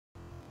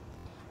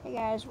Hey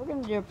guys, we're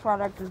going to do a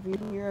product review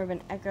here of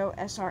an Echo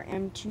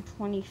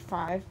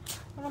SRM225.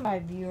 One of my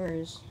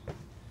viewers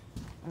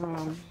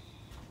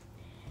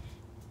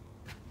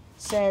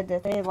said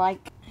that they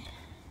like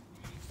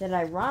that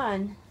I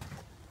run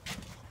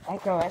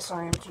Echo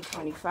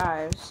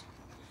SRM225s,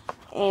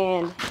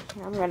 and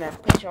I'm going to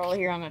put you all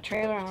here on the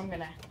trailer, and I'm going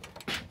to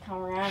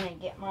come around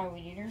and get my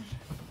weed eater,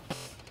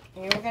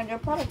 and we're going to do a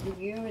product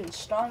review and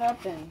start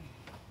up and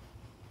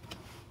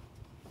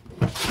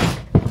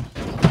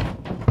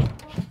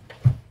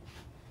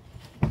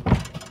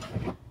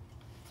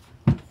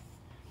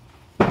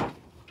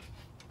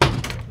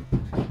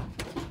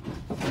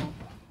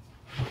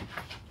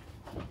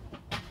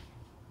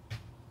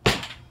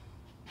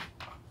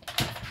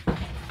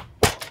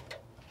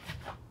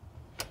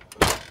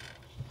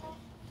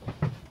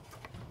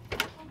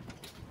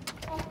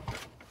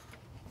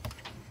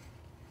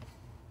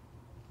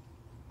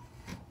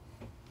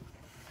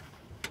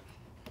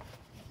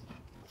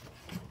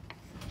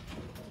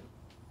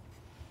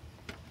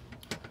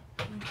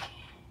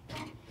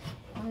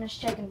I'm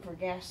just checking for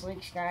gas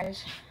leaks,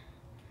 guys.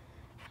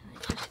 I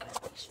just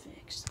got this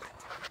fixed.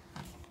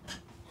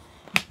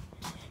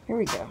 Here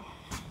we go.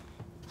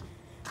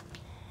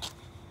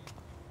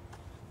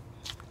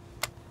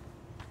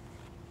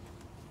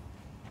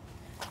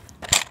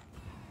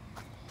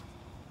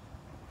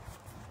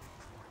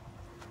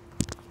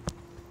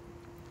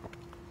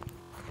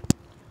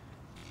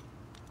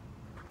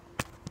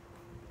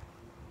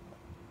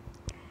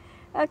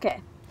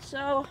 Okay,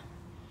 so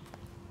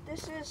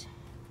this is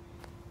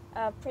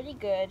a pretty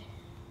good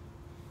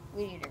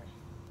weed eater.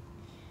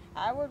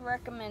 I would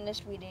recommend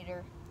this weed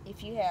eater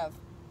if you have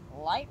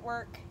light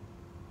work.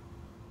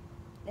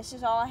 This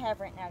is all I have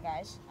right now,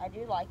 guys. I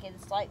do like it.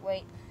 It's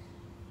lightweight.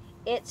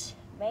 It's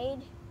made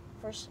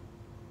for,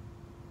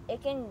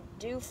 it can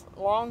do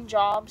long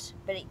jobs,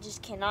 but it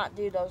just cannot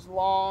do those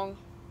long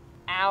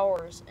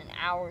hours and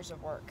hours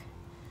of work.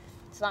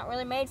 It's not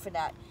really made for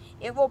that.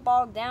 It will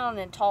bog down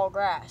in tall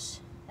grass.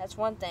 That's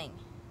one thing.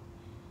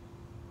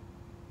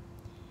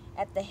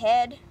 At the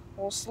head,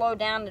 will slow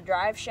down the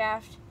drive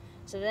shaft,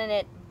 so then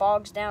it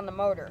bogs down the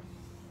motor.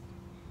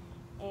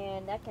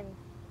 And that can,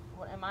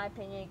 in my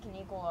opinion, it can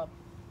equal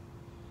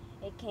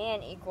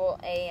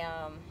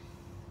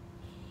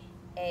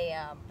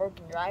a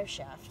broken drive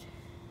shaft.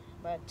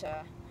 But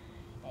yeah,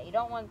 you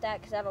don't want that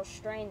because that'll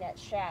strain that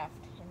shaft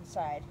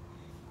inside.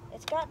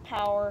 It's got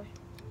power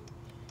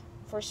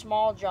for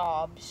small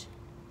jobs.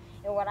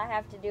 And what I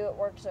have to do, it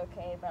works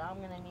okay, but I'm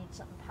going to need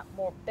something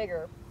more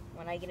bigger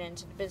when I get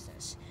into the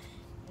business.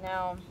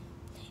 Now,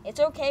 it's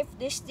okay.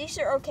 These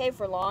are okay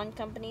for lawn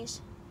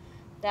companies.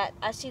 That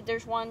I see,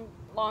 there's one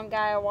lawn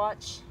guy I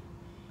watch,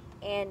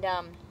 and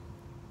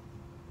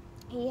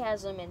he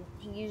has them and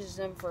he uses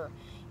them for,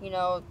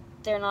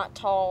 they're not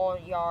tall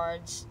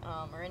yards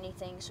or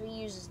anything, so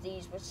he uses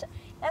these, which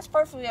that's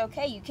perfectly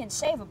okay. You can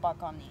save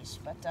 $1 on these,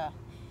 but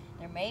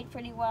they're made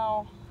pretty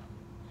well.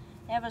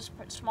 They have a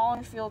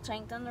smaller fuel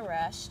tank than the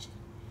rest.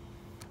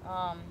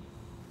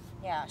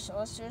 Yeah, so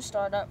let's do a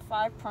startup.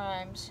 5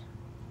 primes.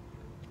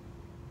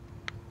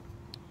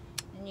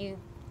 And you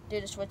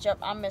do the switch up.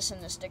 I'm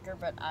missing the sticker,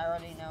 but I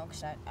already know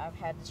because I've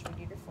had this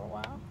weed eater for a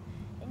while.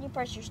 Then you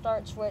press your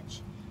start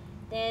switch.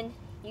 Then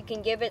you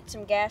can give it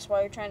some gas while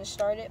you're trying to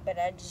start it, but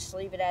I just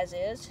leave it as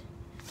is.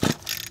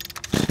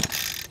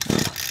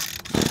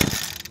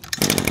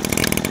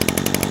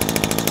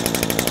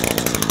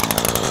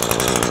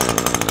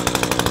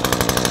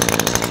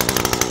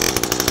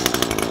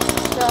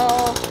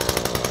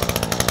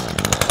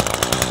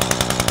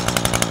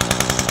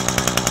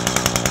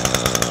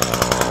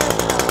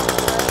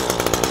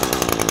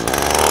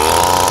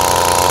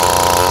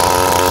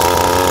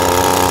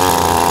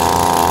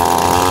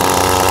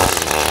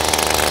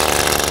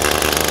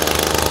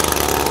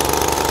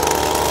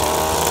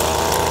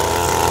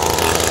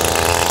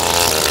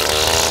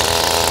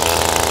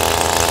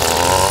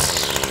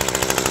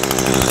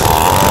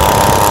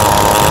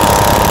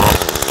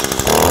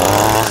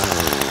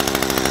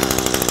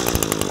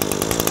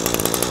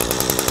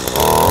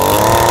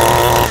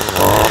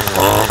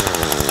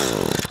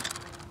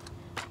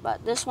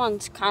 But this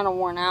one's kind of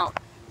worn out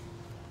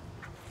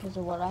because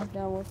of what I've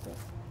done with it.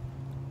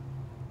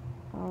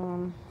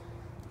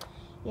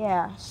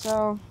 Yeah,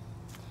 so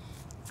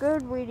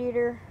good weed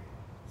eater.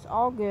 It's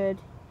all good.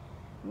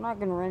 I'm not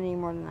gonna run any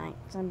more tonight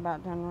because I'm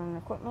about done running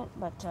equipment.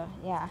 But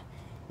yeah,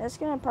 that's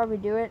gonna probably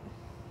do it.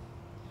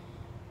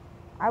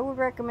 I would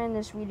recommend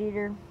this weed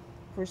eater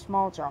for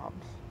small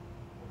jobs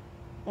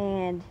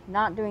and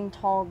not doing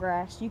tall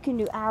grass. You can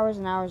do hours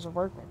and hours of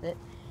work with it.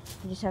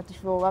 You just have to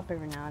fill up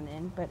every now and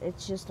then, but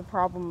it's just a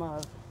problem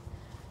of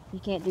you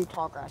can't do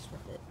tall grass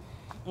with it.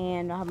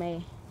 And I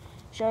may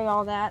show you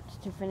all that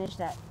to finish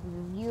that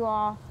review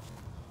off.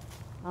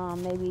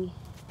 Maybe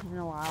in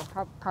a while.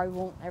 Probably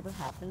won't ever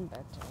happen,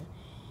 but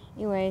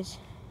anyways,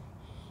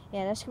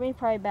 yeah, that's gonna be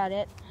probably about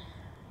it.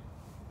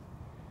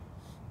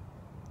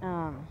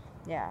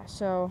 Yeah,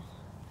 so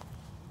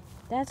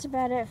that's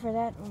about it for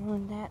that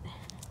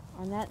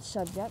on that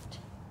subject.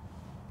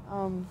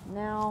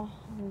 Now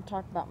I'm going to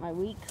talk about my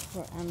week,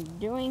 what I'm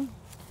doing.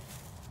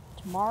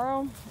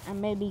 Tomorrow, I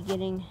may be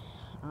getting,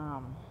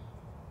 my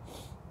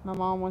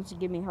mom wants to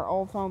give me her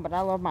old phone, but I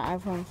love my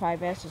iPhone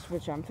 5S,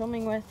 which I'm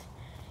filming with.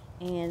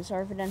 And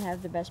sorry if it doesn't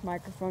have the best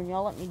microphone.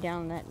 Y'all let me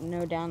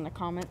know down in the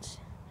comments.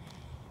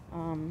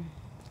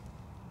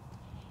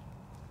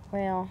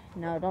 Well,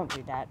 no, don't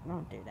do that.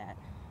 Don't do that.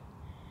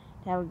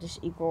 That'll just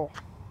equal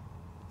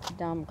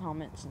dumb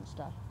comments and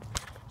stuff.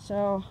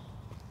 So,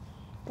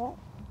 don't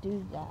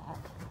do that.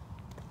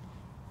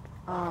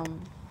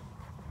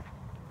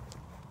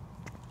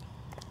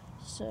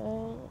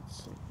 So,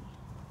 let's see.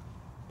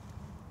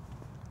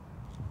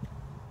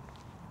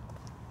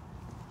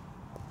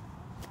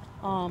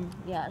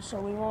 Yeah, so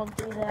we won't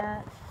do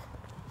that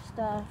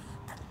stuff.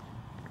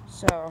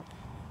 So,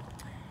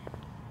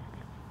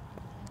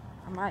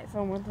 I might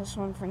film with this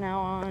one from now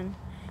on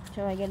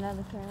until I get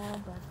another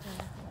camera, but,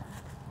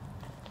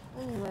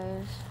 yeah.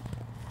 Anyways,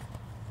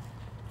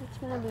 it's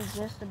gonna be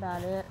just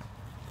about it.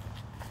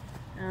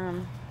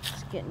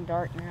 It's getting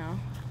dark now.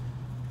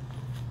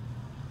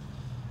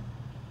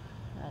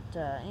 But,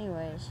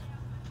 anyways,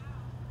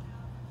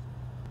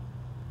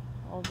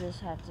 I'll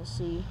just have to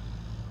see.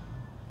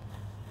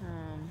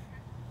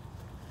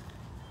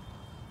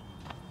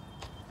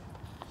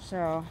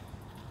 So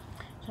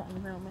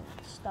I'm gonna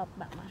stop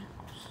at my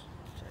house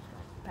to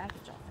drop the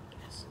package off, I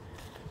guess.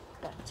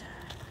 But,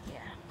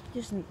 yeah,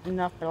 just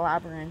enough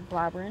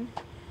blabbering.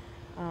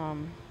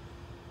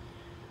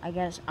 I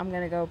guess I'm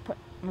gonna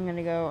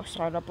go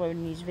start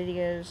uploading these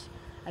videos.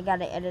 I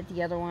gotta edit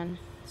the other one,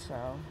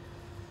 so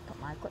put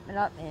my equipment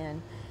up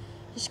and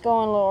just go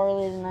on a little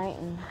early tonight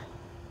and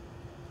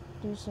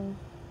do some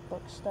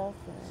book stuff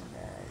and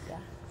yeah.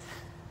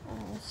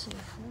 Let's see,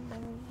 what am I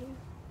gonna do?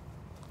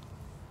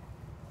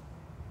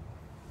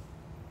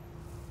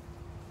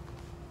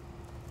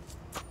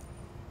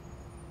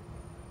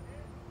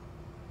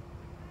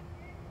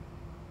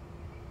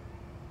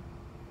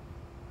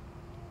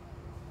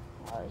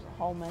 Oh, there's a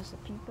whole mess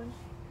of people.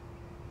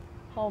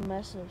 Whole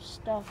mess of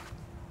stuff.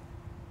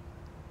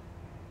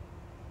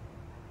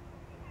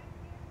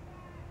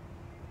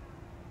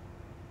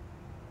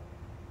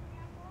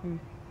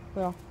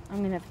 Well,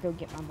 I'm gonna have to go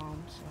get my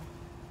mom, so.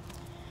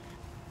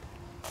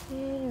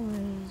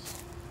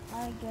 Anyways,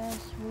 I guess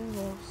we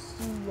will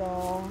see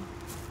y'all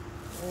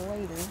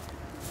later.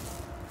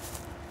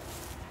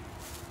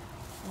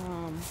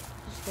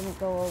 Just gonna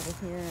go over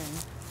here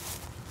and.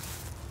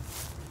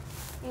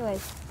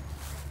 Anyways,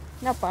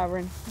 enough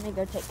blabbering. Let me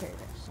go take care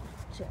of it.